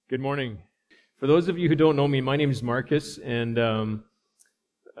Good morning. For those of you who don't know me, my name is Markus, and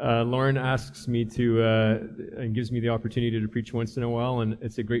Lauren asks me to, and gives me the opportunity to preach once in a while, and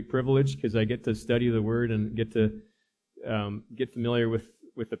it's a great privilege because I get to study the Word and get to get familiar with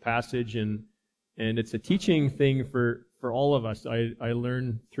the passage, and it's a teaching thing for all of us. I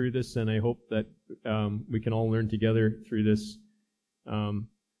learn through this, and I hope that we can all learn together through this. I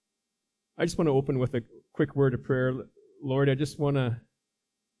just want to open with a quick word of prayer. Lord, I just want to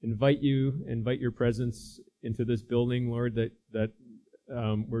invite your presence into this building, Lord, that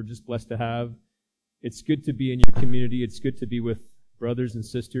we're just blessed to have. It's good to be in your community. It's good to be with brothers and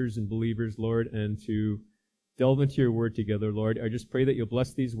sisters and believers, Lord, and to delve into your word together, Lord. I just pray that you'll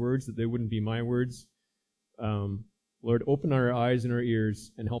bless these words, that they wouldn't be my words. Lord, open our eyes and our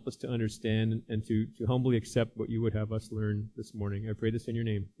ears and help us to understand and to humbly accept what you would have us learn this morning. I pray this in your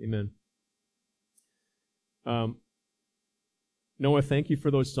name. Amen. Noah, thank you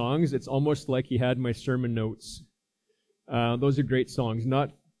for those songs. It's almost like he had my sermon notes. Those are great songs, not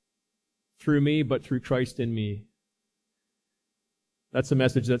through me, but through Christ in me. That's a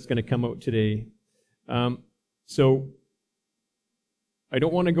message that's going to come out today. So I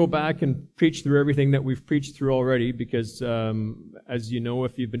don't want to go back and preach through everything that we've preached through already, because as you know,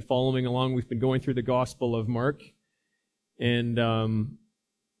 if you've been following along, we've been going through the Gospel of Mark. And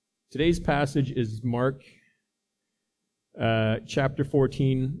today's passage is Mark chapter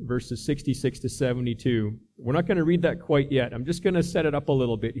 14, verses 66 to 72. We're not going to read that quite yet. I'm just going to set it up a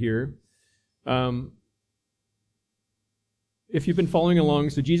little bit here. If you've been following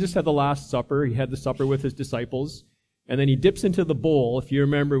along, so Jesus had the Last Supper. He had the supper with his disciples, and then he dips into the bowl. If you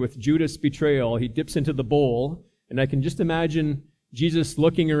remember with Judas' betrayal, he dips into the bowl, and I can just imagine Jesus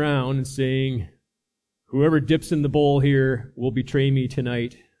looking around and saying, "Whoever dips in the bowl here will betray me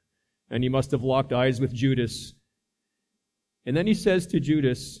tonight." And he must have locked eyes with Judas. And then he says to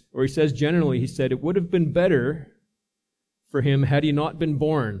Judas, or he says generally, he said, it would have been better for him had he not been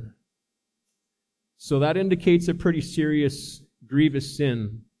born. So that indicates a pretty serious, grievous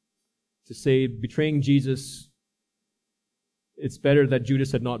sin to say, betraying Jesus, it's better that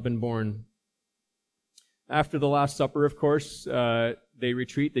Judas had not been born. After the Last Supper, of course, they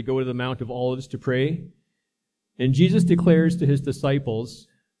retreat. They go to the Mount of Olives to pray. And Jesus declares to his disciples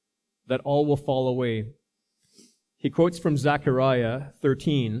that all will fall away. He quotes from Zechariah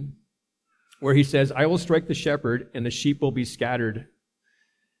 13, where he says, "I will strike the shepherd, and the sheep will be scattered."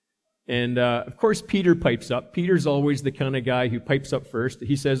 And of course, Peter pipes up. Peter's always the kind of guy who pipes up first.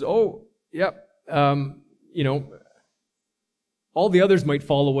 He says, all the others might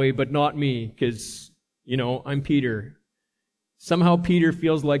fall away, but not me, because, I'm Peter. Somehow Peter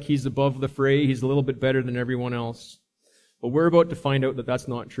feels like he's above the fray. He's a little bit better than everyone else. But we're about to find out that that's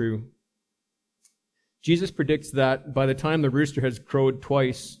not true. Jesus predicts that by the time the rooster has crowed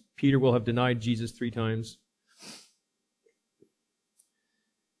twice, Peter will have denied Jesus 3 times.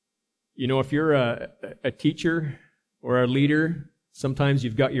 If you're a teacher or a leader, sometimes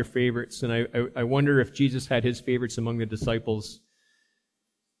you've got your favorites, and I wonder if Jesus had his favorites among the disciples.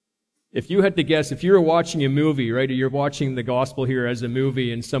 If you had to guess, if you were watching a movie, right, or you're watching the gospel here as a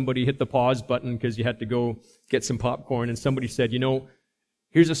movie, and somebody hit the pause button because you had to go get some popcorn, and somebody said,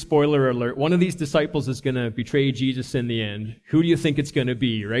 here's a spoiler alert. One of these disciples is going to betray Jesus in the end. Who do you think it's going to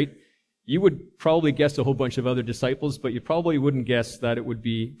be, right? You would probably guess a whole bunch of other disciples, but you probably wouldn't guess that it would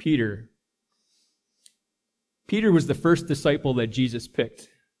be Peter. Peter was the first disciple that Jesus picked.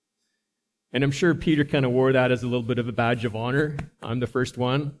 And I'm sure Peter kind of wore that as a little bit of a badge of honor. I'm the first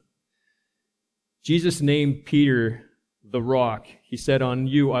one. Jesus named Peter the Rock. He said, "On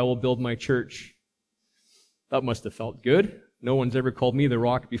you I will build my church." That must have felt good. No one's ever called me the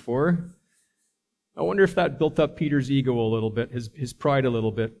Rock before. I wonder if that built up Peter's ego a little bit, his pride a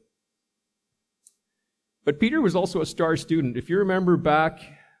little bit. But Peter was also a star student. If you remember back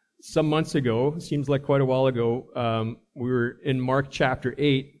some months ago, it seems like quite a while ago, we were in Mark chapter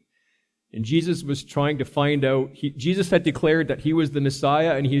 8, and Jesus was trying to find out, Jesus had declared that he was the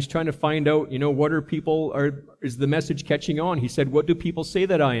Messiah, and he was trying to find out, is the message catching on? He said, "What do people say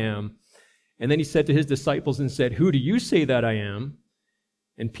that I am?" And then he said to his disciples and said, "Who do you say that I am?"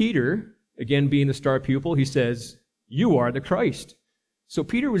 And Peter, again being the star pupil, he says, "You are the Christ." So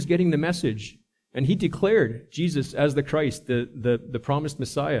Peter was getting the message, and he declared Jesus as the Christ, the promised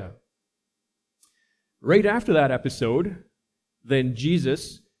Messiah. Right after that episode, then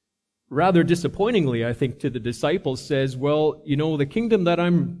Jesus, rather disappointingly, I think, to the disciples says, the kingdom that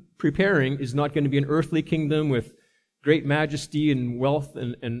I'm preparing is not going to be an earthly kingdom with great majesty and wealth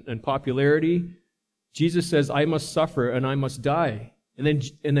and popularity. Jesus says, "I must suffer and I must die." And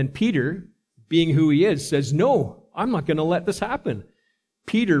then Peter, being who he is, says, "No, I'm not going to let this happen."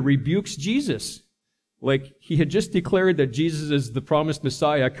 Peter rebukes Jesus. Like, he had just declared that Jesus is the promised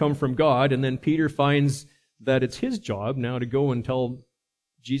Messiah come from God, and then Peter finds that it's his job now to go and tell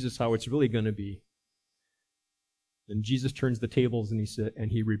Jesus how it's really going to be. And Jesus turns the tables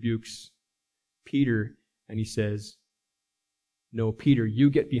and he rebukes Peter, and he says, "No, Peter, you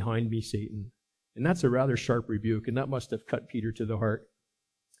get behind me, Satan." And that's a rather sharp rebuke, and that must have cut Peter to the heart.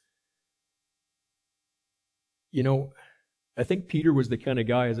 You know, I think Peter was the kind of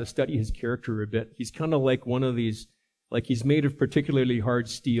guy, as I study his character a bit, he's kind of like one of these, like he's made of particularly hard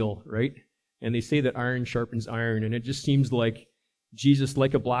steel, right? And they say that iron sharpens iron, and it just seems like Jesus,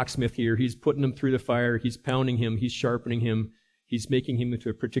 like a blacksmith here, he's putting him through the fire, he's pounding him, he's sharpening him, he's making him into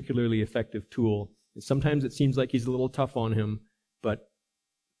a particularly effective tool. And sometimes it seems like he's a little tough on him, but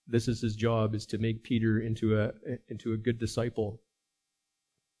this is his job, is to make Peter into a good disciple.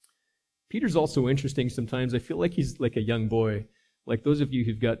 Peter's also interesting sometimes. I feel like he's like a young boy. Like those of you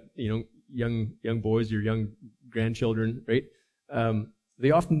who've got, young boys or young grandchildren, right?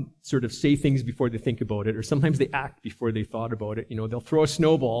 They often sort of say things before they think about it, or sometimes they act before they thought about it. They'll throw a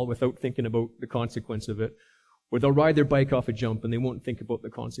snowball without thinking about the consequence of it, or they'll ride their bike off a jump and they won't think about the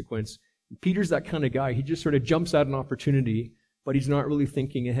consequence. Peter's that kind of guy. He just sort of jumps at an opportunity, but he's not really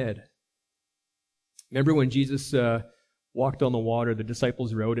thinking ahead. Remember when Jesus walked on the water, the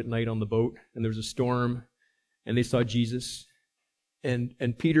disciples were out at night on the boat, and there was a storm, and they saw Jesus, and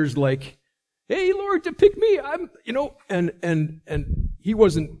Peter's like, "Hey, Lord, to pick me, and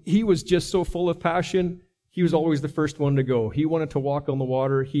he was just so full of passion. He was always the first one to go. He wanted to walk on the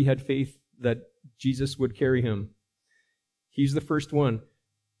water. He had faith that Jesus would carry him. He's the first one.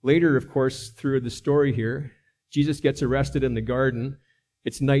 Later, of course, through the story here, Jesus gets arrested in the garden.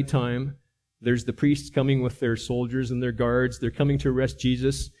 It's nighttime. There's the priests coming with their soldiers and their guards. They're coming to arrest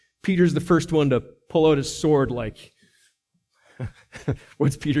Jesus. Peter's the first one to pull out his sword, like,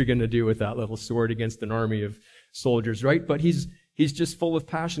 what's Peter going to do with that little sword against an army of soldiers, right? But he's just full of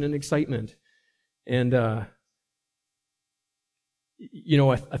passion and excitement. And, I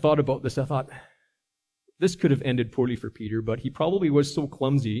thought about this. I thought, this could have ended poorly for Peter, but he probably was so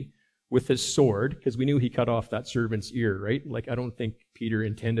clumsy with his sword, because we knew he cut off that servant's ear, right? Like, I don't think Peter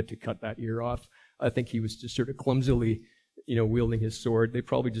intended to cut that ear off. I think he was just sort of clumsily, wielding his sword. They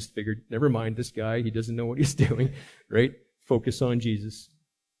probably just figured, never mind this guy, he doesn't know what he's doing, right? Focus on Jesus.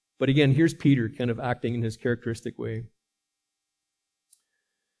 But again, here's Peter kind of acting in his characteristic way.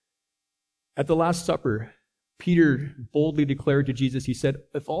 At the Last Supper, Peter boldly declared to Jesus, he said,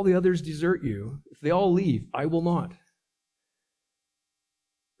 "If all the others desert you, if they all leave, I will not."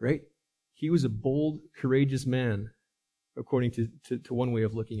 Right? He was a bold, courageous man, according to one way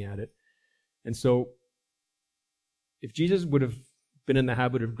of looking at it. And so, if Jesus would have been in the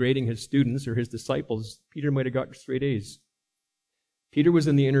habit of grading his students or his disciples, Peter might have got straight A's. Peter was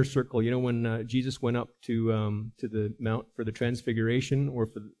in the inner circle. When Jesus went up to the Mount for the Transfiguration, or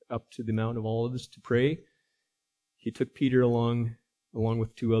up to the Mount of Olives to pray, he took Peter along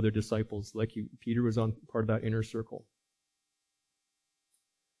with two other disciples. Peter was on part of that inner circle.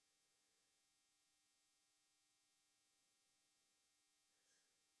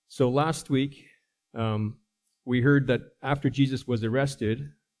 So last week, we heard that after Jesus was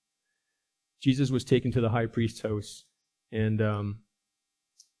arrested, Jesus was taken to the high priest's house. And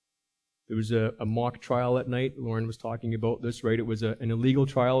there was a mock trial at night. Lauren was talking about this, right? It was an illegal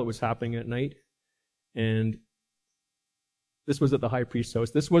trial. It was happening at night. And this was at the high priest's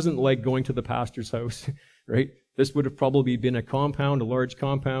house. This wasn't like going to the pastor's house, right? This would have probably been a large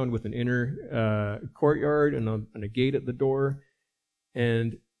compound with an inner courtyard and a gate at the door.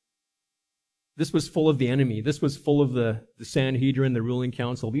 And this was full of the enemy. This was full of the Sanhedrin, the ruling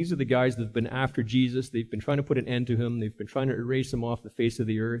council. These are the guys that have been after Jesus. They've been trying to put an end to him. They've been trying to erase him off the face of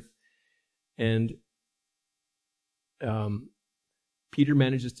the earth. And Peter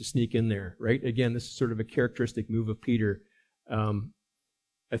manages to sneak in there, right? Again, this is sort of a characteristic move of Peter.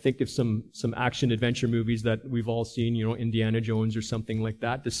 I think of some action-adventure movies that we've all seen, Indiana Jones or something like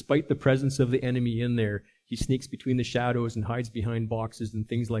that. Despite the presence of the enemy in there, he sneaks between the shadows and hides behind boxes and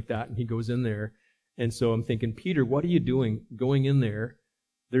things like that, and he goes in there. And so I'm thinking, Peter, what are you doing going in there?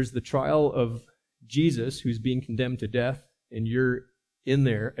 There's the trial of Jesus, who's being condemned to death, and you're in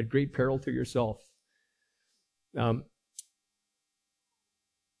there at great peril to yourself. I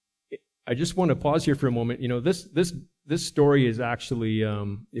just want to pause here for a moment. This story is actually,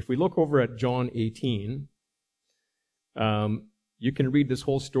 if we look over at John 18, you can read this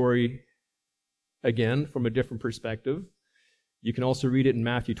whole story again from a different perspective. You can also read it in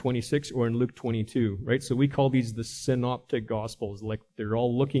Matthew 26 or in Luke 22, right? So we call these the synoptic gospels, like they're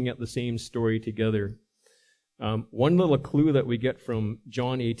all looking at the same story together. One little clue that we get from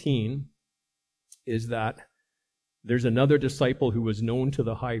John 18 is that there's another disciple who was known to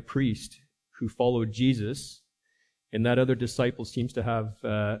the high priest who followed Jesus, and that other disciple seems to have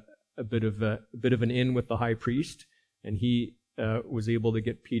a bit of an in with the high priest, and he was able to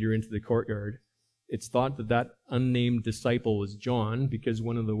get Peter into the courtyard. It's thought that that unnamed disciple was John, because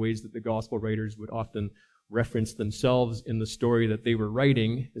one of the ways that the gospel writers would often reference themselves in the story that they were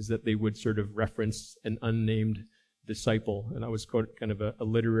writing is that they would sort of reference an unnamed disciple, and that was kind of a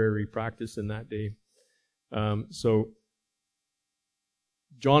literary practice in that day. So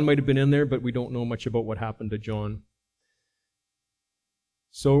John might have been in there, but we don't know much about what happened to John.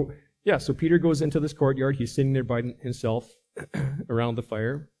 So Peter goes into this courtyard. He's sitting there by himself around the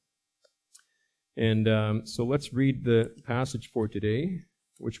fire. And so let's read the passage for today,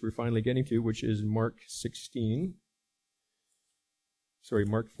 which we're finally getting to, which is Mark 14.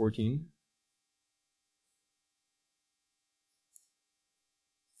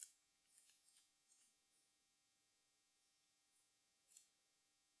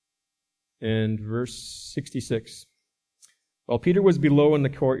 And verse 66. While Peter was below in the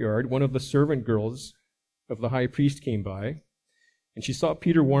courtyard, one of the servant girls of the high priest came by, and she saw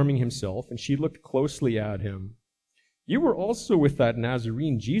Peter warming himself, and she looked closely at him. "You were also with that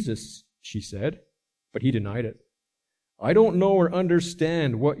Nazarene Jesus," she said, but he denied it. "I don't know or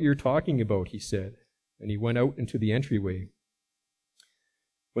understand what you're talking about," he said, and he went out into the entryway.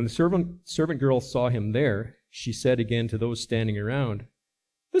 When the servant girl saw him there, she said again to those standing around,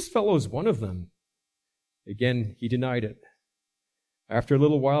 "This fellow is one of them." Again, he denied it. After a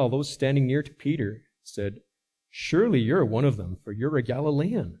little while, those standing near to Peter said, "Surely you're one of them, for you're a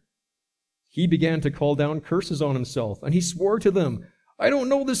Galilean." He began to call down curses on himself, and he swore to them, "I don't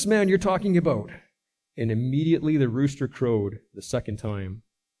know this man you're talking about." And immediately the rooster crowed the second time.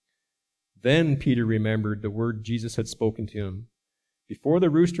 Then Peter remembered the word Jesus had spoken to him. "Before the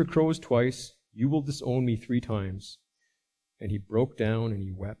rooster crows twice, you will disown me 3 times. And he broke down and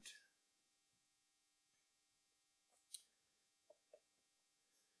he wept.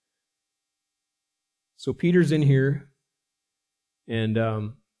 So Peter's in here,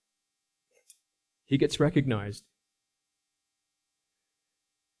 and he gets recognized.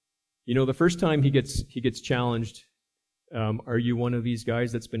 You know, the first time he gets challenged, are you one of these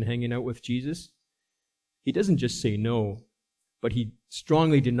guys that's been hanging out with Jesus? He doesn't just say no, but he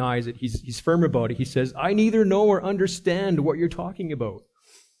strongly denies it. He's firm about it. He says, "I neither know or understand what you're talking about."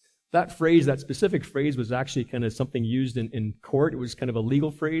 That phrase, that specific phrase, was actually kind of something used in court. It was kind of a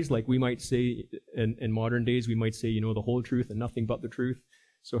legal phrase, like we might say in modern days, we might say, you know, the whole truth and nothing but the truth.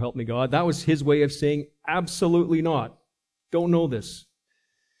 So help me God. That was his way of saying, absolutely not. Don't know this.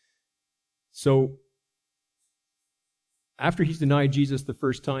 So after he's denied Jesus the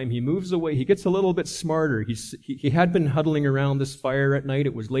first time, he moves away. He gets a little bit smarter. He had been huddling around this fire at night.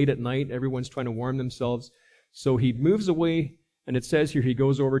 It was late at night. Everyone's trying to warm themselves. So he moves away. And it says here he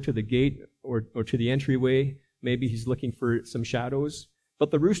goes over to the gate or to the entryway. Maybe he's looking for some shadows.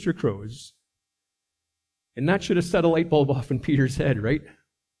 But the rooster crows. And that should have set a light bulb off in Peter's head, right?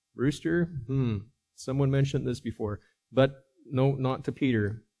 Rooster? Someone mentioned this before. But no, not to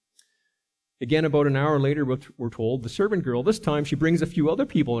Peter. Again, about an hour later, we're told, the servant girl, this time she brings a few other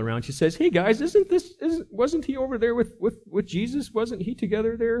people around. She says, "Hey guys, wasn't he over there with Jesus? Wasn't he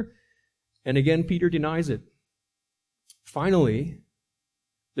together there?" And again, Peter denies it. Finally,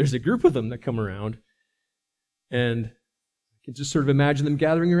 there's a group of them that come around, and I can just sort of imagine them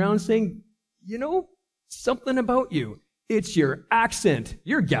gathering around saying, "You know, something about you. It's your accent.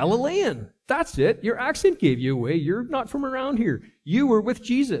 You're Galilean. That's it. Your accent gave you away. You're not from around here. You were with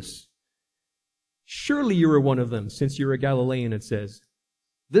Jesus. Surely you were one of them, since you're a Galilean," it says.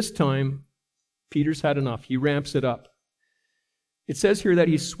 This time, Peter's had enough. He ramps it up. It says here that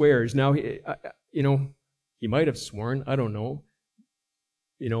he swears. Now, he might have sworn, I don't know.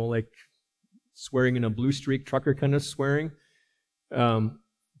 Like swearing in a blue streak trucker kind of swearing.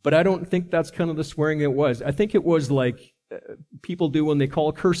 But I don't think that's kind of the swearing it was. I think it was like people do when they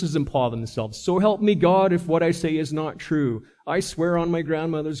call curses and paw themselves. "So help me God if what I say is not true. I swear on my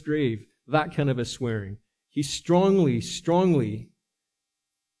grandmother's grave." That kind of a swearing. He strongly, strongly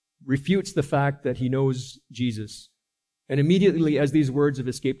refutes the fact that he knows Jesus. And immediately as these words have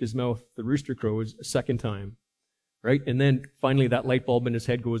escaped his mouth, the rooster crows a second time, right? And then finally that light bulb in his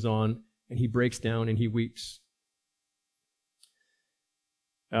head goes on, and he breaks down and he weeps.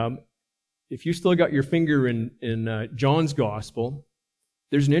 If you still got your finger in John's gospel,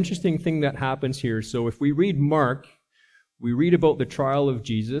 there's an interesting thing that happens here. So if we read Mark, we read about the trial of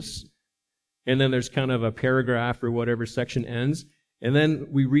Jesus, and then there's kind of a paragraph or whatever section ends, And then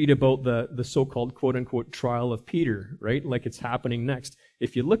we read about the so-called quote-unquote trial of Peter, right? Like it's happening next.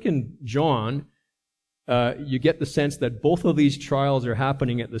 If you look in John, you get the sense that both of these trials are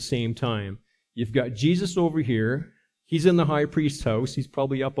happening at the same time. You've got Jesus over here. He's in the high priest's house. He's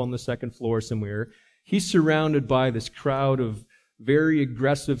probably up on the second floor somewhere. He's surrounded by this crowd of very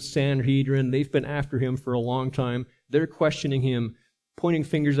aggressive Sanhedrin. They've been after him for a long time. They're questioning him, pointing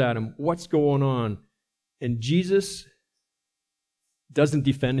fingers at him. What's going on? And Jesus doesn't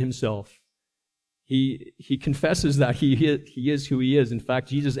defend himself. He confesses that he is who he is. In fact,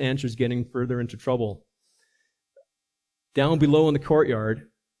 Jesus answers getting further into trouble. Down below in the courtyard,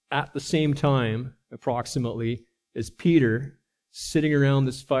 at the same time, approximately, is Peter sitting around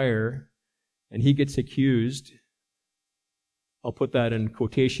this fire, and he gets accused. I'll put that in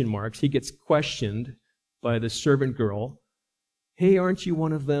quotation marks. He gets questioned by the servant girl. Hey, aren't you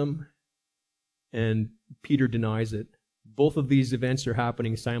one of them? And Peter denies it. Both of these events are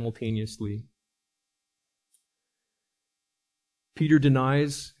happening simultaneously. Peter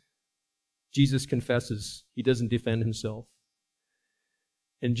denies. Jesus confesses. He doesn't defend himself.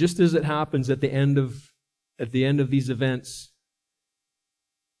 And just as it happens at the end of these events,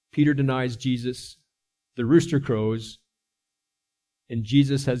 Peter denies Jesus. The rooster crows, and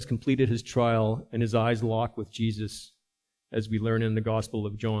Jesus has completed his trial, and his eyes lock with Jesus, as we learn in the Gospel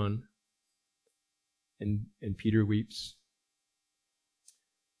of John. And Peter weeps.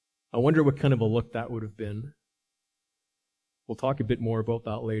 I wonder what kind of a look that would have been. We'll talk a bit more about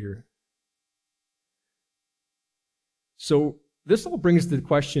that later. So this all brings to the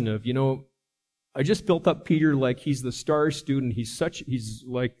question of, I just built up Peter like he's the star student. He's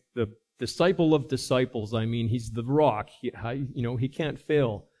like the disciple of disciples. I mean, he's the rock. He can't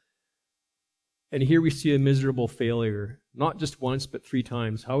fail. And here we see a miserable failure, not just once, but 3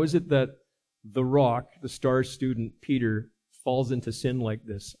 times. How is it that the rock, the star student, Peter, falls into sin like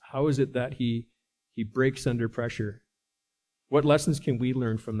this? How is it that he breaks under pressure? What lessons can we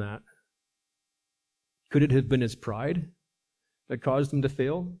learn from that? Could it have been his pride that caused him to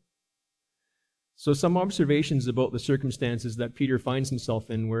fail? So some observations about the circumstances that Peter finds himself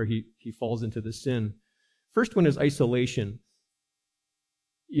in where he falls into the sin. First one is isolation.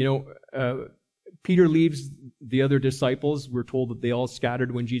 Peter leaves the other disciples. We're told that they all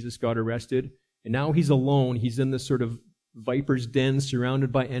scattered when Jesus got arrested. And now he's alone. He's in this sort of viper's den,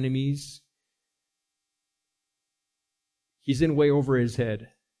 surrounded by enemies. He's in way over his head.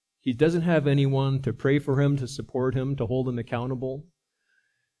 He doesn't have anyone to pray for him, to support him, to hold him accountable.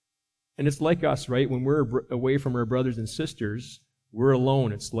 And it's like us, right? When we're away from our brothers and sisters, we're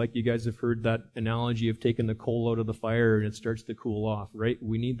alone. It's like you guys have heard that analogy of taking the coal out of the fire and it starts to cool off, right?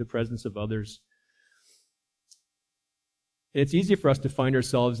 We need the presence of others. It's easy for us to find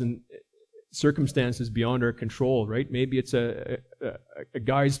ourselves in circumstances beyond our control, right? Maybe it's a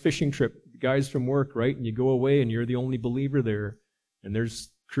guy's fishing trip, guys from work, right? And you go away and you're the only believer there. And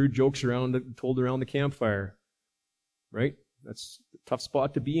there's crude jokes told around the campfire, right? That's a tough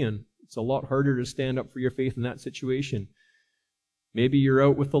spot to be in. It's a lot harder to stand up for your faith in that situation. Maybe you're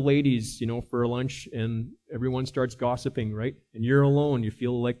out with the ladies, for lunch, and everyone starts gossiping, right? And you're alone. You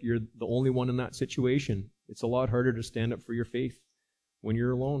feel like you're the only one in that situation. It's a lot harder to stand up for your faith when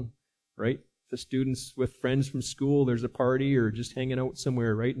you're alone, right? The students with friends from school, there's a party or just hanging out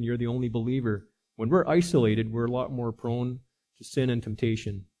somewhere, right? And you're the only believer. When we're isolated, we're a lot more prone to sin and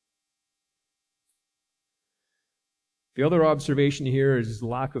temptation. The other observation here is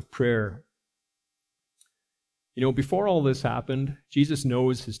lack of prayer. Before all this happened, Jesus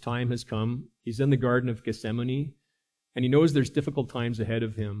knows his time has come. He's in the Garden of Gethsemane, and he knows there's difficult times ahead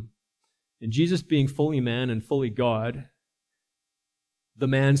of him. And Jesus, being fully man and fully God, the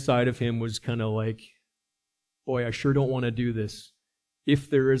man side of him was kind of like, boy, I sure don't want to do this. If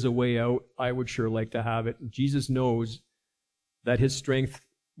there is a way out, I would sure like to have it. And Jesus knows that his strength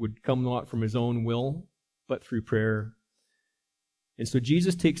would come not from his own will, but through prayer. And so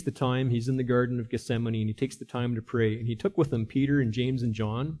Jesus takes the time. He's in the Garden of Gethsemane, and he takes the time to pray. And he took with him Peter and James and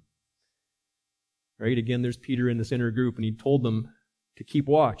John. Right? Again, there's Peter in this inner group, and he told them to keep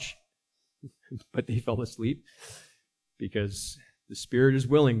watch. But they fell asleep because the spirit is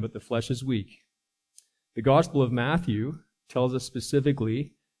willing, but the flesh is weak. The Gospel of Matthew tells us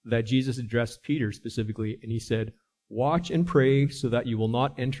specifically that Jesus addressed Peter specifically, and he said, "Watch and pray so that you will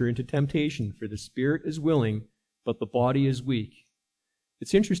not enter into temptation, for the spirit is willing, but the body is weak."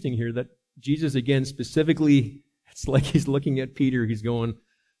 It's interesting here that Jesus, again, specifically, it's like he's looking at Peter. He's going,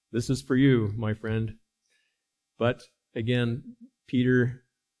 this is for you, my friend. But again, Peter,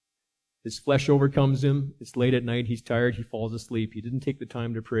 his flesh overcomes him. It's late at night. He's tired. He falls asleep. He didn't take the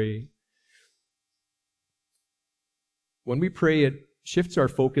time to pray. When we pray shifts our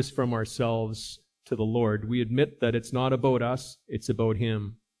focus from ourselves to the Lord. We admit that it's not about us, it's about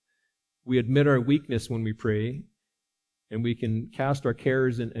Him. We admit our weakness when we pray, and we can cast our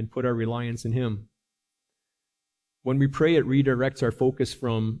cares and put our reliance in Him. When we pray, it redirects our focus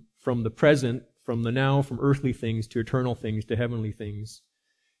from the present, from the now, from earthly things to eternal things, to heavenly things.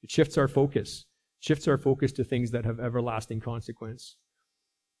 It shifts our focus to things that have everlasting consequence.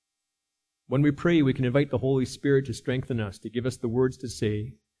 When we pray, we can invite the Holy Spirit to strengthen us, to give us the words to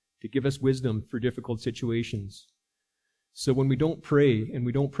say, to give us wisdom for difficult situations. So when we don't pray, and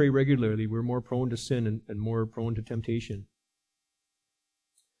we don't pray regularly, we're more prone to sin and more prone to temptation.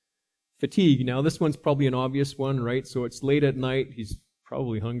 Fatigue. Now, this one's probably an obvious one, right? So it's late at night. He's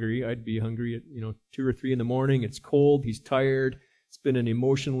probably hungry. I'd be hungry at 2 or 3 in the morning. It's cold. He's tired. It's been an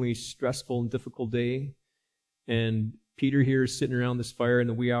emotionally stressful and difficult day. And Peter here is sitting around this fire in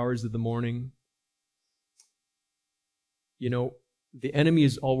the wee hours of the morning. The enemy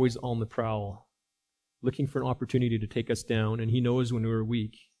is always on the prowl, looking for an opportunity to take us down, and he knows when we're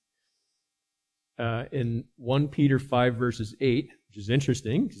weak. In 1 Peter 5 verses 8, which is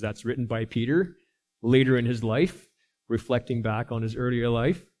interesting, because that's written by Peter later in his life, reflecting back on his earlier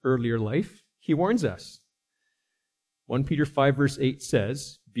life, he warns us. 1 Peter 5 verse 8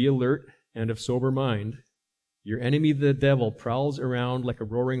 says, "Be alert and of sober mind. Your enemy, the devil, prowls around like a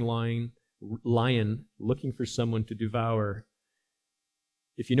roaring lion looking for someone to devour."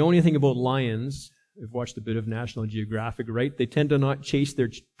 If you know anything about lions, I've watched a bit of National Geographic, right? They tend to not chase their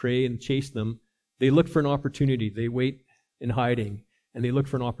prey and chase them. They look for an opportunity. They wait in hiding, and they look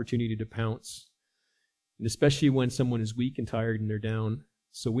for an opportunity to pounce. And especially when someone is weak and tired and they're down.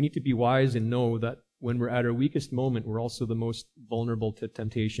 So we need to be wise and know that when we're at our weakest moment, we're also the most vulnerable to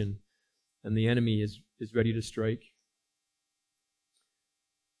temptation, and the enemy is ready to strike.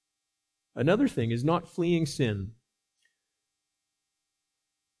 Another thing is not fleeing sin.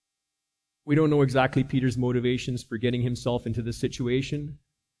 We don't know exactly Peter's motivations for getting himself into this situation,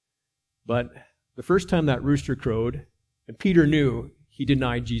 but the first time that rooster crowed, and Peter knew he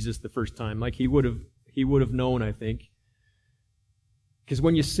denied Jesus the first time, like he would have known, I think. Because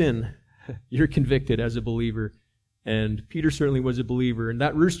when you sin, you're convicted as a believer, and Peter certainly was a believer, and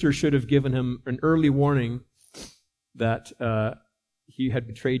that rooster should have given him an early warning that he had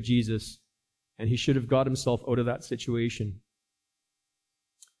betrayed Jesus, and he should have got himself out of that situation.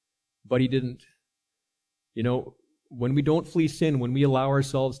 But he didn't. When we don't flee sin, when we allow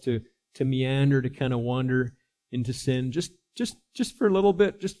ourselves to meander, to kind of wander into sin, just for a little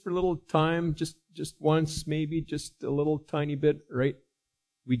bit, just for a little time, just once, maybe just a little tiny bit, right?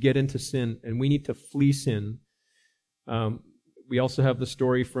 We get into sin, and we need to flee sin. We also have the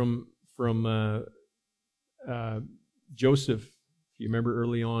story from Joseph. If you remember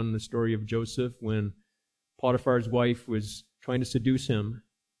early on the story of Joseph, when Potiphar's wife was trying to seduce him,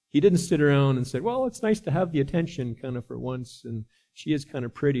 he didn't sit around and say, well, it's nice to have the attention kind of for once, and she is kind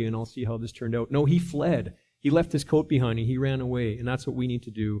of pretty, and I'll see how this turned out. No, he fled. He left his coat behind him. He ran away, and that's what we need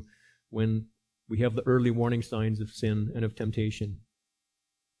to do when we have the early warning signs of sin and of temptation.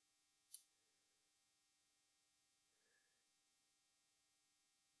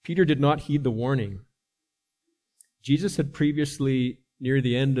 Peter did not heed the warning. Jesus had previously, near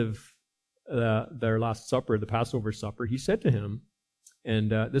the end of their Last Supper, the Passover supper, he said to him,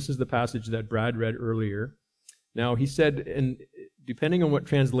 and this is the passage that Brad read earlier. Now, he said, and depending on what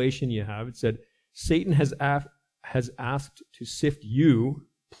translation you have, it said, Satan has asked to sift you,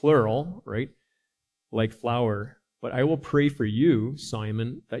 plural, right, like flour, but I will pray for you,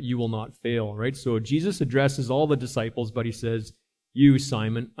 Simon, that you will not fail, right? So Jesus addresses all the disciples, but he says, you,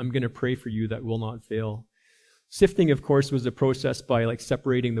 Simon, I'm going to pray for you that will not fail. Sifting, of course, was a process by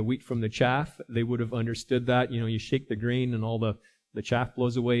separating the wheat from the chaff. They would have understood that. You shake the grain and all the chaff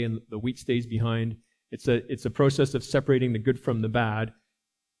blows away and the wheat stays behind. It's a process of separating the good from the bad.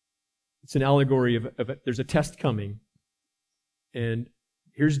 It's an allegory of there's a test coming. And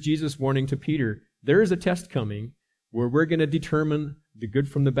here's Jesus warning to Peter, there is a test coming where we're going to determine the good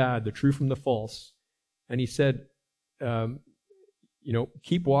from the bad, the true from the false. And he said,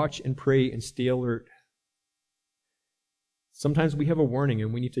 keep watch and pray and stay alert. Sometimes we have a warning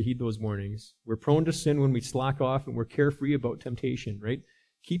and we need to heed those warnings. We're prone to sin when we slack off and we're carefree about temptation, right?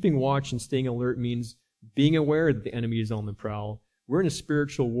 Keeping watch and staying alert means being aware that the enemy is on the prowl. We're in a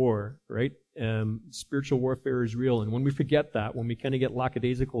spiritual war, right? Spiritual warfare is real. And when we forget that, when we kind of get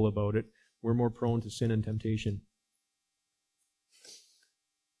lackadaisical about it, we're more prone to sin and temptation.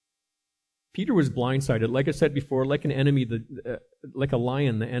 Peter was blindsided. Like I said before, like an enemy, like a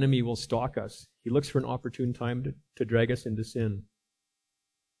lion, the enemy will stalk us. He looks for an opportune time to drag us into sin.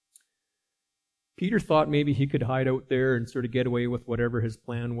 Peter thought maybe he could hide out there and sort of get away with whatever his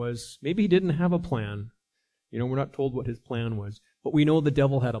plan was. Maybe he didn't have a plan. We're not told what his plan was. But we know the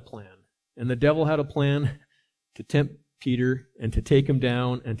devil had a plan. And the devil had a plan to tempt Peter and to take him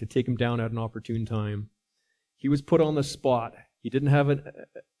down and to take him down at an opportune time. He was put on the spot. He didn't have a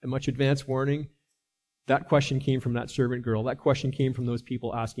much advance warning. That question came from that servant girl. That question came from those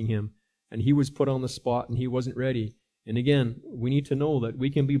people asking him. And he was put on the spot and he wasn't ready. And again, we need to know that we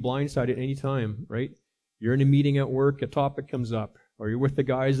can be blindsided any time, right? You're in a meeting at work, a topic comes up, or you're with the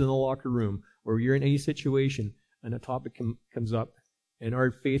guys in the locker room, or you're in any situation, and a topic comes up, and our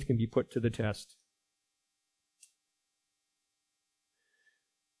faith can be put to the test.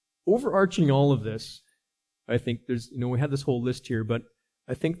 Overarching all of this, I think there's, we had this whole list here, but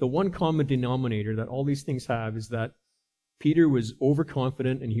I think the one common denominator that all these things have is that Peter was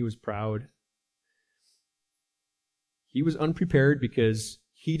overconfident and he was proud. He was unprepared because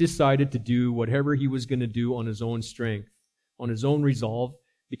he decided to do whatever he was going to do on his own strength, on his own resolve,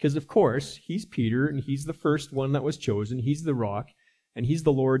 because of course, he's Peter and he's the first one that was chosen. He's the rock and he's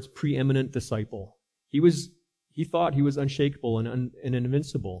the Lord's preeminent disciple. He thought he was unshakable and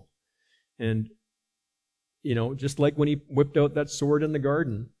invincible. And, just like when he whipped out that sword in the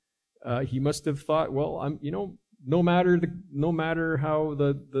garden, he must have thought, well, no matter how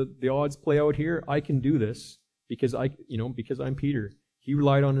the odds play out here, I can do this. Because I'm Peter. He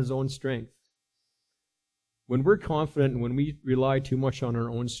relied on his own strength. When we're confident and when we rely too much on our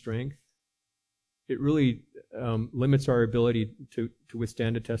own strength, it really limits our ability to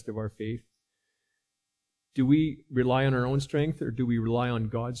withstand a test of our faith. Do we rely on our own strength or do we rely on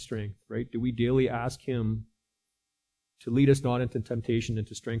God's strength, right? Do we daily ask Him to lead us not into temptation and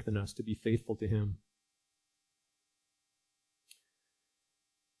to strengthen us, to be faithful to Him?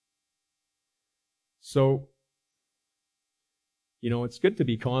 So, it's good to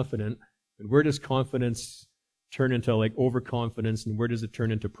be confident. And where does confidence turn into overconfidence, and where does it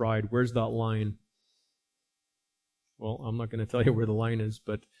turn into pride? Where's that line? Well, I'm not going to tell you where the line is,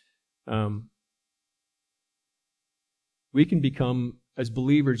 but we can become, as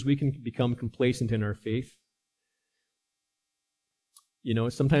believers, we can become complacent in our faith.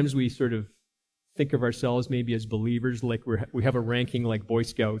 Sometimes we sort of think of ourselves maybe as believers like we have a ranking like Boy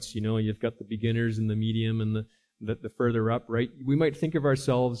Scouts. You've got the beginners and the medium and the further up, right? We might think of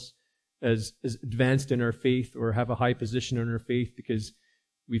ourselves as advanced in our faith or have a high position in our faith because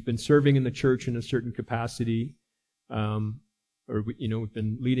we've been serving in the church in a certain capacity, or we've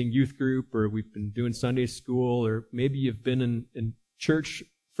been leading youth group, or we've been doing Sunday school, or maybe you've been in church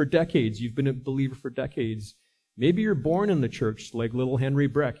for decades. You've been a believer for decades. Maybe you're born in the church like little Henry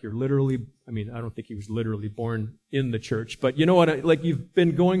Breck. You're literally, I don't think he was literally born in the church, but you know what? You've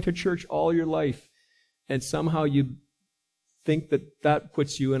been going to church all your life. And somehow you think that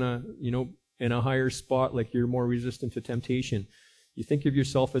puts you in a higher spot, like you're more resistant to temptation. You think of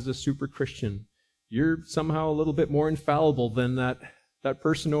yourself as a super Christian. You're somehow a little bit more infallible than that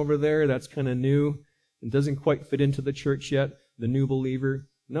person over there that's kind of new and doesn't quite fit into the church yet, the new believer.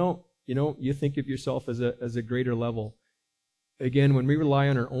 No, you think of yourself as a greater level. Again, when we rely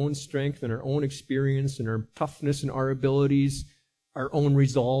on our own strength and our own experience and our toughness and our abilities, our own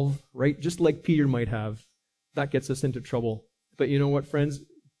resolve, right? Just like Peter might have, that gets us into trouble. But you know what, friends?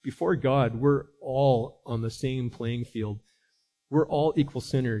 Before God, we're all on the same playing field. We're all equal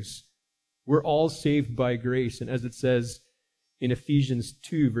sinners. We're all saved by grace. And as it says in Ephesians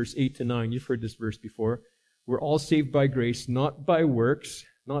 2, verse 8 to 9, you've heard this verse before, we're all saved by grace, not by works,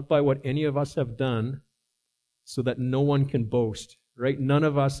 not by what any of us have done, so that no one can boast, right? None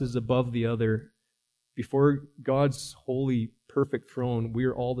of us is above the other. Before God's holy, perfect throne, we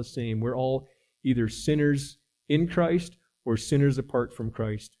are all the same. We're all either sinners in Christ or sinners apart from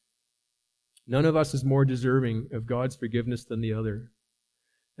Christ. None of us is more deserving of God's forgiveness than the other.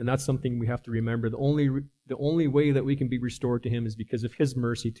 And that's something we have to remember. The only way that we can be restored to Him is because of His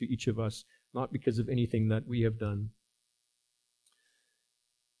mercy to each of us, not because of anything that we have done.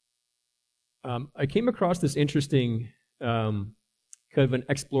 I came across this interesting kind of an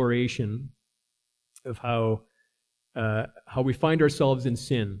exploration of how we find ourselves in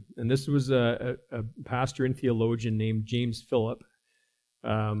sin. And this was a pastor and theologian named James Phillip.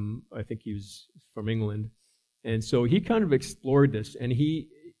 I think he was from England. And so he kind of explored this, and he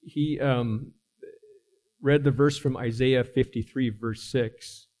read the verse from Isaiah 53, verse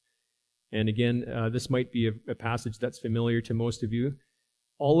 6. And again, this might be a passage that's familiar to most of you.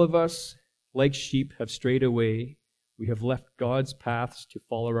 All of us, like sheep, have strayed away. We have left God's paths to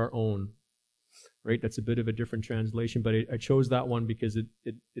follow our own. Right? That's a bit of a different translation, but I chose that one because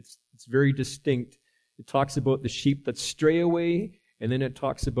it's very distinct. It talks about the sheep that stray away, and then it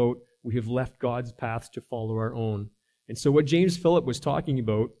talks about we have left God's paths to follow our own. And so what James Phillip was talking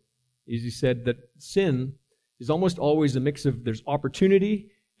about is he said that sin is almost always a mix of there's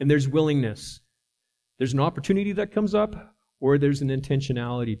opportunity and there's willingness. There's an opportunity that comes up, or there's an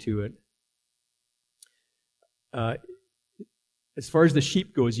intentionality to it. As far as the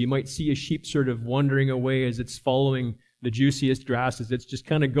sheep goes, you might see a sheep sort of wandering away as it's following the juiciest grasses. It's just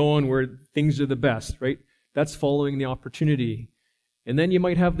kind of going where things are the best, right? That's following the opportunity. And then you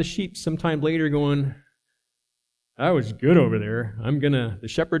might have the sheep sometime later going, that was good over there. The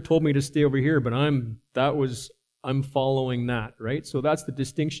shepherd told me to stay over here, but I'm following that, right? So that's the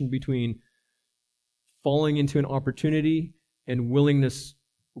distinction between falling into an opportunity and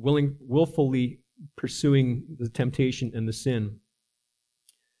willfully pursuing the temptation and the sin.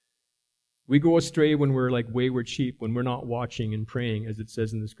 We go astray when we're like wayward sheep, when we're not watching and praying, as it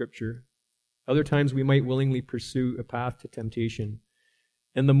says in the scripture. Other times we might willingly pursue a path to temptation.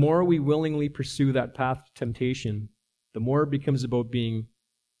 And the more we willingly pursue that path to temptation, the more it becomes about being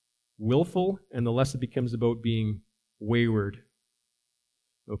willful, and the less it becomes about being wayward.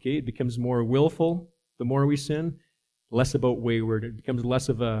 Okay, it becomes more willful the more we sin, less about wayward. It becomes less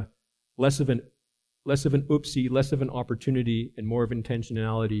of an oopsie, less of an opportunity, and more of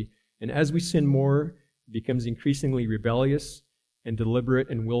intentionality. And as we sin more, it becomes increasingly rebellious and deliberate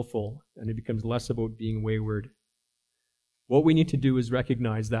and willful, and it becomes less about being wayward. What we need to do is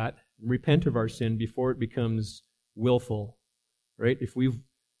recognize that and repent of our sin before it becomes willful, right? If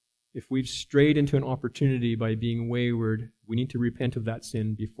we've strayed into an opportunity by being wayward, we need to repent of that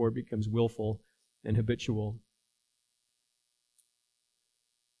sin before it becomes willful and habitual.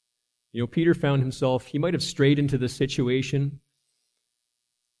 You know, Peter found himself, he might have strayed into the situation,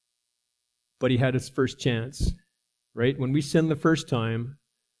 but he had his first chance, right? When we sin the first time,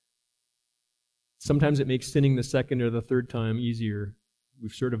 sometimes it makes sinning the second or the third time easier.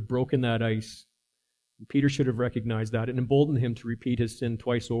 We've sort of broken that ice. And Peter should have recognized that and emboldened him to repeat his sin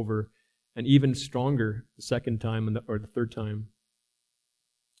twice over, and even stronger the second time or the third time.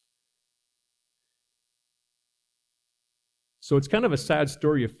 So it's kind of a sad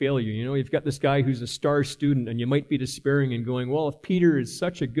story of failure. You know, you've got this guy who's a star student, and you might be despairing and going, well, if Peter is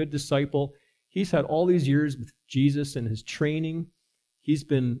such a good disciple, he's had all these years with Jesus and his training.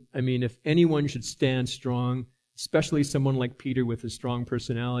 If anyone should stand strong, especially someone like Peter with his strong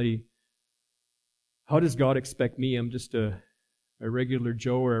personality, how does God expect me? I'm just a regular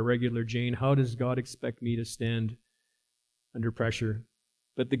Joe or a regular Jane. How does God expect me to stand under pressure?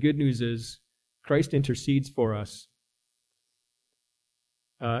 But the good news is Christ intercedes for us.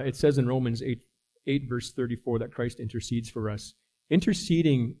 It says in Romans 8 verse 34 that Christ intercedes for us.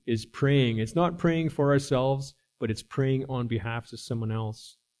 Interceding is praying. It's not praying for ourselves, but it's praying on behalf of someone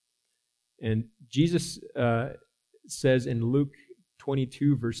else. And Jesus says in Luke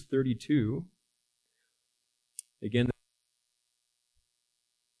 22 verse 32, again,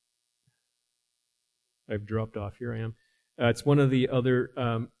 I've dropped off. Here I am. It's one of the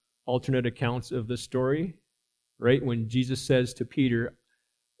other alternate accounts of the story, right? When Jesus says to Peter,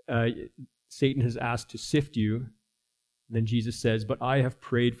 Satan has asked to sift you. And then Jesus says, but I have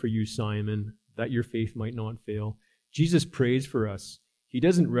prayed for you, Simon, that your faith might not fail. Jesus prays for us. He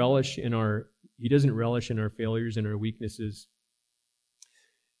doesn't relish in our failures and our weaknesses.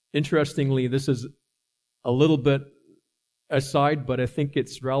 Interestingly, this is a little bit aside, but I think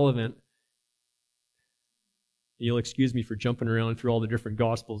it's relevant. You'll excuse me for jumping around through all the different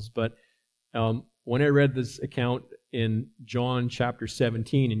Gospels, but when I read this account in John chapter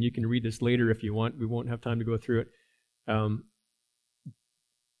 17, and you can read this later if you want, we won't have time to go through it,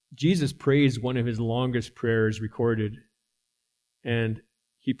 Jesus prays one of his longest prayers recorded, and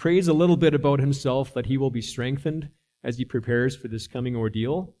he prays a little bit about himself, that he will be strengthened as he prepares for this coming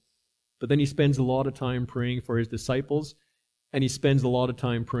ordeal, but then he spends a lot of time praying for his disciples, and he spends a lot of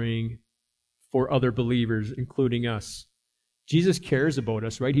time praying for other believers, including us. Jesus cares about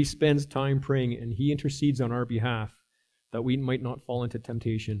us, right? He spends time praying, and he intercedes on our behalf that we might not fall into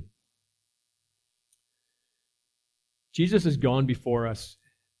temptation. Jesus has gone before us,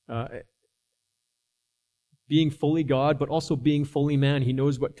 being fully God, but also being fully man. He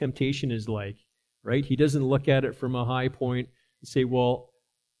knows what temptation is like, right? He doesn't look at it from a high point and say, well,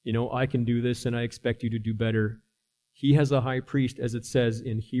 I can do this and I expect you to do better. He has a high priest, as it says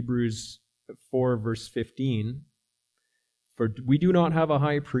in Hebrews 4, verse 15. For we do not have a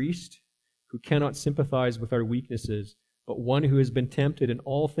high priest who cannot sympathize with our weaknesses, but one who has been tempted in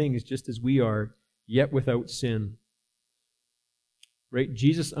all things just as we are, yet without sin. Right?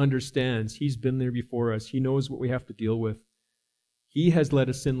 Jesus understands. He's been there before us. He knows what we have to deal with. He has led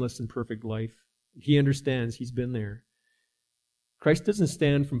a sinless and perfect life. He understands. He's been there. Christ doesn't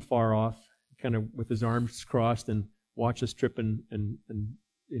stand from far off, kind of with his arms crossed and watch us trip and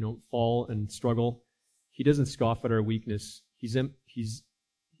fall and struggle. He doesn't scoff at our weakness. He's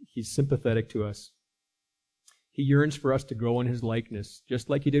sympathetic to us. He yearns for us to grow in his likeness, just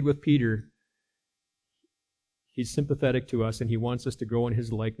like he did with Peter. He's sympathetic to us, and he wants us to grow in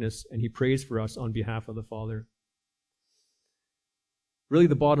his likeness, and he prays for us on behalf of the Father. Really,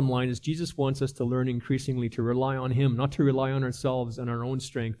 the bottom line is Jesus wants us to learn increasingly to rely on him, not to rely on ourselves and our own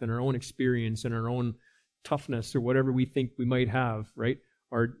strength and our own experience and our own toughness or whatever we think we might have, right?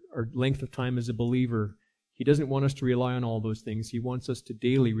 Our length of time as a believer. He doesn't want us to rely on all those things. He wants us to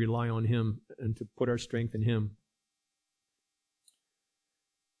daily rely on him and to put our strength in him.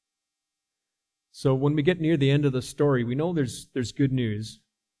 So when we get near the end of the story, we know there's good news.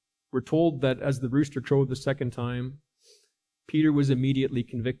 We're told that as the rooster crowed the second time, Peter was immediately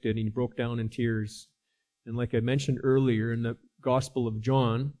convicted, and he broke down in tears. And like I mentioned earlier in the Gospel of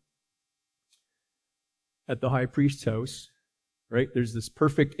John, at the high priest's house, right, there's this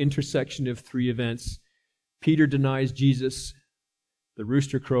perfect intersection of three events. Peter denies Jesus, the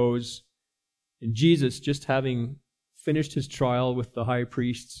rooster crows, and Jesus, just having finished his trial with the high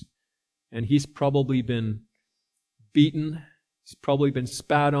priests, and he's probably been beaten, he's probably been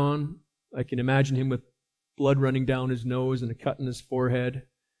spat on. I can imagine him with blood running down his nose and a cut in his forehead.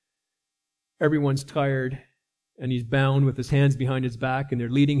 Everyone's tired, and he's bound with his hands behind his back, and they're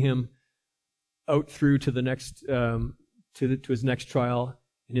leading him out through to the next to his next trial.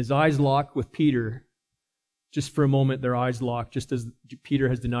 And his eyes lock with Peter. Just for a moment, their eyes lock, just as Peter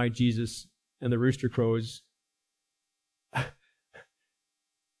has denied Jesus, and the rooster crows.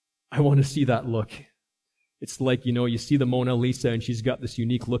 I want to see that look. It's like, you see the Mona Lisa and she's got this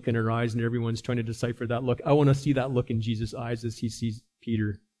unique look in her eyes and everyone's trying to decipher that look. I want to see that look in Jesus' eyes as he sees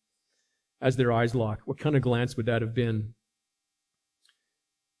Peter, as their eyes lock. What kind of glance would that have been?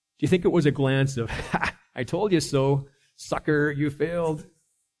 Do you think it was a glance of, ha, I told you so, sucker, you failed?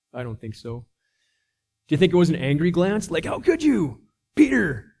 I don't think so. Do you think it was an angry glance? Like, how could you?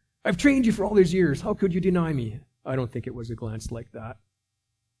 Peter, I've trained you for all these years. How could you deny me? I don't think it was a glance like that.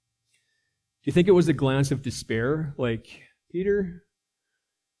 Do you think it was a glance of despair? Like, Peter,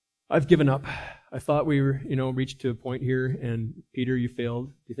 I've given up. I thought we were, reached to a point here, and Peter, you failed.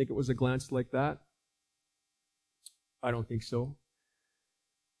 Do you think it was a glance like that? I don't think so.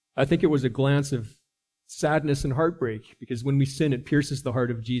 I think it was a glance of sadness and heartbreak, because when we sin, it pierces the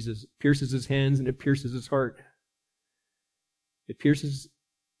heart of Jesus. It pierces his hands and it pierces his heart. It pierces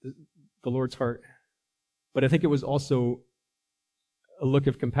the Lord's heart. But I think it was also a look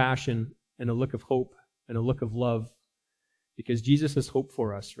of compassion and a look of hope and a look of love, because Jesus has hope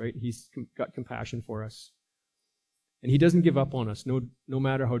for us, right? He's got compassion for us. And he doesn't give up on us, no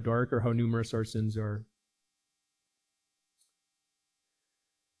matter how dark or how numerous our sins are.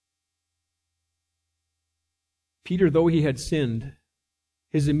 Peter, though he had sinned,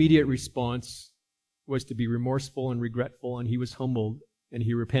 his immediate response was to be remorseful and regretful, and he was humbled, and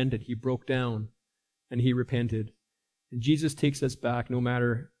he repented. He broke down, and he repented. And Jesus takes us back no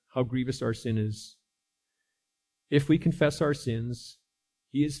matter how grievous our sin is. If we confess our sins,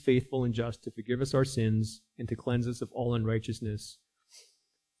 he is faithful and just to forgive us our sins and to cleanse us of all unrighteousness.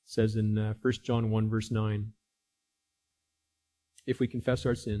 It says in 1 John 1 verse 9. If we confess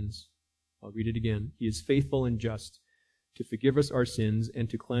our sins, I'll read it again. He is faithful and just to forgive us our sins and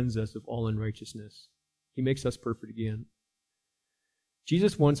to cleanse us of all unrighteousness. He makes us perfect again.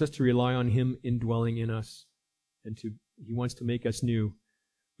 Jesus wants us to rely on him indwelling in us, and he wants to make us new.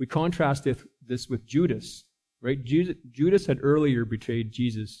 We contrast this with Judas, right? Judas had earlier betrayed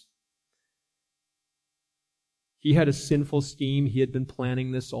Jesus. He had a sinful scheme. He had been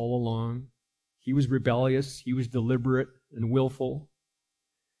planning this all along. He was rebellious. He was deliberate and willful.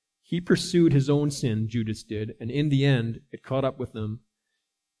 He pursued his own sin, Judas did, and in the end, it caught up with him.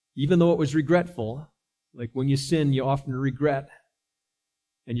 Even though it was regretful, like when you sin, you often regret,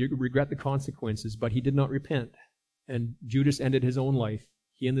 and you regret the consequences, but he did not repent. And Judas ended his own life.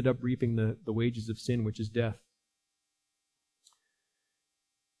 He ended up reaping the wages of sin, which is death.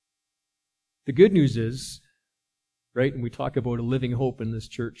 The good news is, right, and we talk about a living hope in this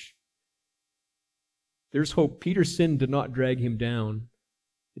church, there's hope. Peter's sin did not drag him down.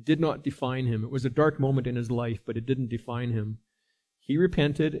 It did not define him. It was a dark moment in his life, but it didn't define him. He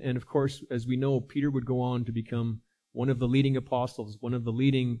repented, and of course, as we know, Peter would go on to become one of the leading apostles, one of the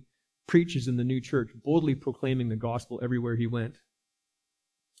leading preachers in the new church, boldly proclaiming the gospel everywhere he went.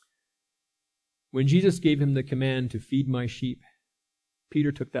 When Jesus gave him the command to feed my sheep,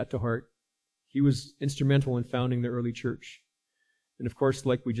 Peter took that to heart. He was instrumental in founding the early church. And of course,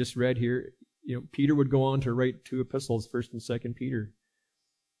 like we just read here, Peter would go on to write 2 epistles, 1st and 2nd Peter.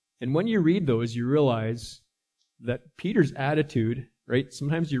 And when you read those, you realize that Peter's attitude, right?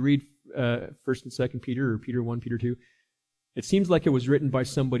 Sometimes you read 1st and 2nd Peter, or Peter 1, Peter 2. It seems like it was written by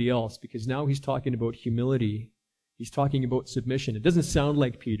somebody else, because now he's talking about humility. He's talking about submission. It doesn't sound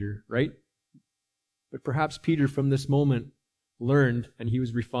like Peter, right? But perhaps Peter from this moment learned, and he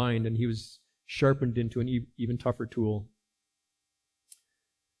was refined, and he was sharpened into an even tougher tool.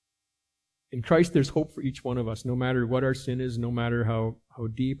 In Christ, there's hope for each one of us, no matter what our sin is, no matter how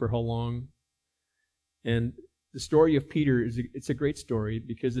deep or how long. And the story of Peter it's a great story,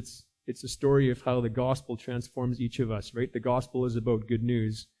 because it's a story of how the gospel transforms each of us, right? The gospel is about good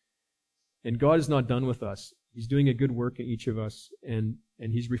news. And God is not done with us. He's doing a good work in each of us, and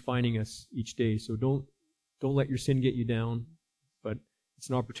He's refining us each day. So don't let your sin get you down, but it's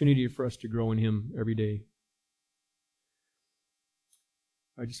an opportunity for us to grow in Him every day.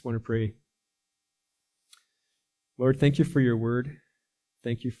 I just want to pray. Lord, thank you for your word.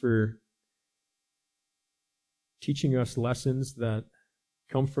 Thank you for teaching us lessons that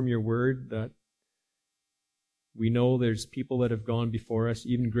come from your word, that we know there's people that have gone before us,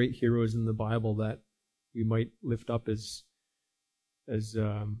 even great heroes in the Bible that we might lift up as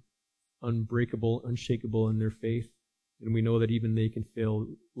unbreakable, unshakable in their faith. And we know that even they can fail,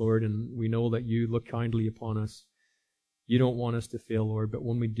 Lord, and we know that you look kindly upon us. You don't want us to fail, Lord, but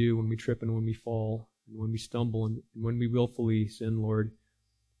when we do, when we trip and when we fall, and when we stumble and when we willfully sin, Lord,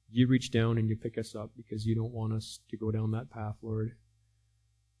 you reach down and you pick us up, because you don't want us to go down that path, Lord.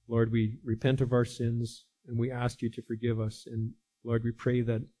 Lord, we repent of our sins and we ask you to forgive us. And Lord, we pray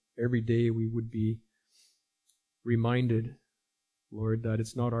that every day we would be reminded, Lord, that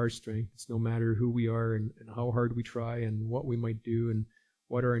it's not our strength. It's no matter who we are and how hard we try and what we might do and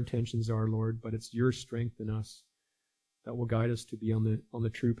what our intentions are, Lord, but it's your strength in us that will guide us to be on the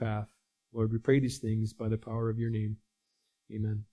true path. Lord, we pray these things by the power of your name. Amen.